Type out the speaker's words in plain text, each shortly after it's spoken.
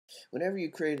Whenever you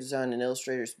create a design in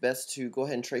Illustrator, it's best to go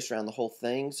ahead and trace around the whole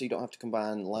thing so you don't have to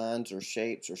combine lines or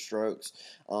shapes or strokes.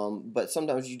 But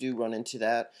sometimes you do run into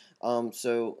that.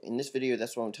 So in this video,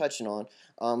 that's what I'm touching on.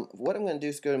 What I'm going to do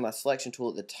is go to my selection tool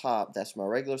at the top. That's my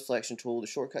regular selection tool. The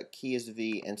shortcut key is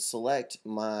V, and select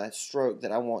my stroke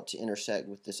that I want to intersect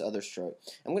with this other stroke.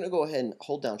 I'm going to go ahead and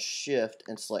hold down Shift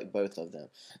and select both of them.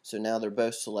 So now they're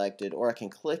both selected, or I can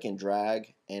click and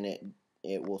drag and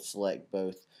it will select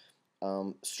both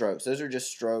strokes. Those are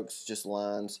just strokes, just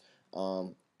lines,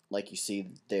 like you see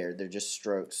there. They're just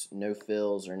strokes, no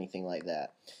fills or anything like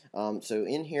that. So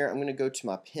in here, I'm going to go to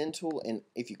my pen tool, and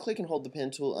if you click and hold the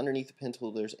pen tool, underneath the pen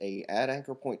tool, there's a add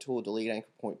anchor point tool, delete anchor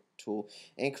point tool,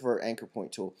 and convert anchor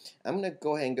point tool. I'm going to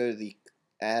go ahead and go to the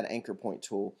add anchor point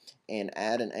tool and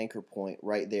add an anchor point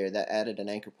right there. That added an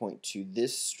anchor point to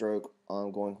this stroke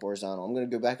going horizontal. I'm going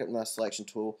to go back up to my selection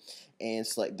tool and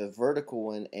select the vertical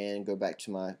one and go back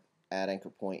to my add anchor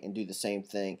point and do the same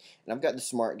thing. And I've got the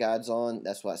smart guides on.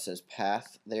 That's why it says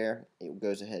path there. It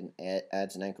goes ahead and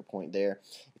adds an anchor point there.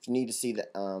 If you need to see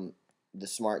the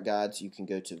smart guides, you can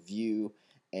go to view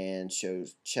and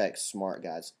check smart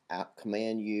guides.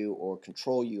 Command U or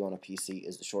Control U on a PC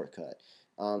is the shortcut.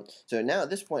 So now at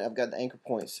this point, I've got the anchor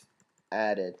points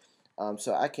added.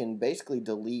 So I can basically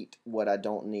delete what I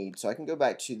don't need. So I can go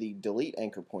back to the delete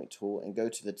anchor point tool and go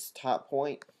to the top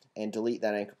point and delete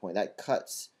that anchor point. That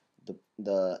cuts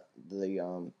the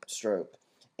stroke.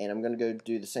 And I'm going to go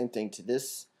do the same thing to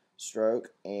this stroke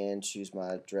and choose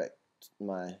my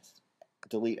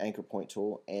delete anchor point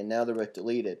tool, and now they're both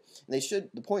deleted. And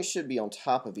the points should be on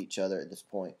top of each other at this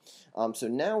point. So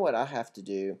now what I have to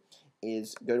do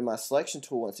is go to my selection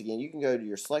tool once again. You can go to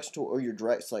your selection tool or your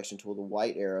direct selection tool, the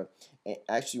white arrow, and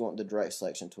actually you want the direct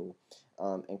selection tool,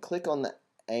 and click on the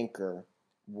anchor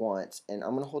once, and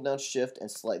I'm going to hold down Shift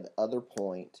and select the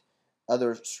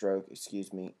other stroke,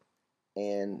 excuse me,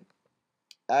 and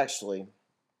actually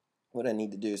what I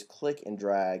need to do is click and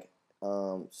drag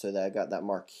so that I got that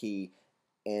marquee,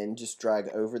 and just drag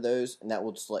over those, and that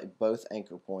will select both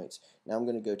anchor points. Now I'm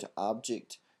going to go to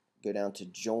Object, go down to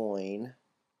Join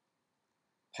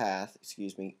Path,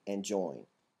 excuse me, and Join.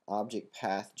 Object,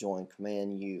 Path, Join,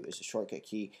 Command U is a shortcut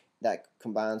key that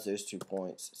combines those 2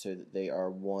 points so that they are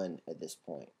one at this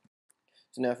point.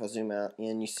 So now if I zoom out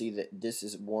in, you see that this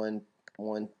is one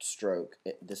stroke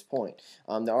at this point.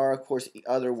 There are of course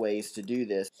other ways to do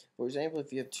this. For example,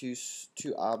 if you have two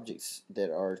objects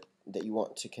that you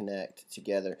want to connect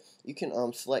together, you can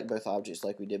select both objects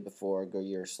like we did before. Go to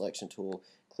your selection tool,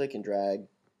 click and drag,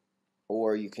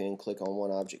 or you can click on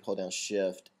one object, hold down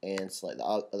Shift, and select the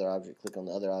other object, click on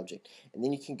the other object, and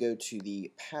then you can go to the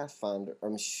Pathfinder,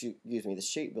 or excuse me, the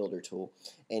Shape Builder tool,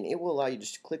 and it will allow you to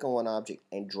just click on one object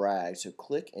and drag. So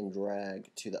click and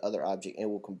drag to the other object, and it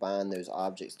will combine those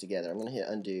objects together. I'm going to hit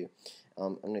undo.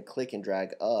 I'm going to click and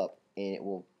drag up, and it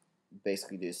will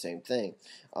basically do the same thing.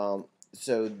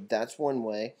 So that's one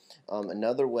way.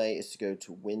 Another way is to go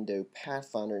to Window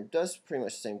Pathfinder. It does pretty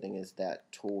much the same thing as that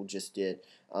tool just did.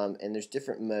 And there's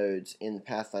different modes in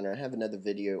Pathfinder. I have another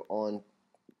video on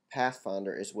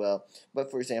Pathfinder as well.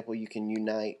 But for example, you can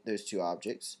unite those two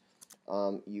objects.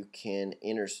 You can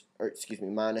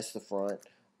minus the front,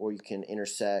 or you can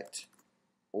intersect,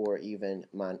 or even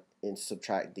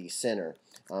subtract the center.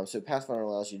 So Pathfinder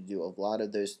allows you to do a lot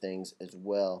of those things as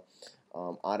well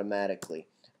automatically.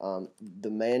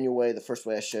 The manual way, the first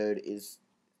way I showed, it's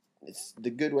the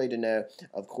good way to know.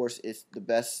 Of course, it's the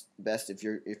best if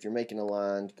you're making a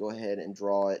line. Go ahead and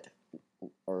draw it,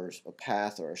 or a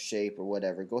path or a shape or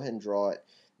whatever. Go ahead and draw it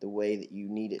the way that you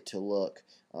need it to look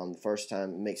the first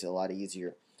time. It makes it a lot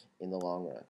easier in the long run.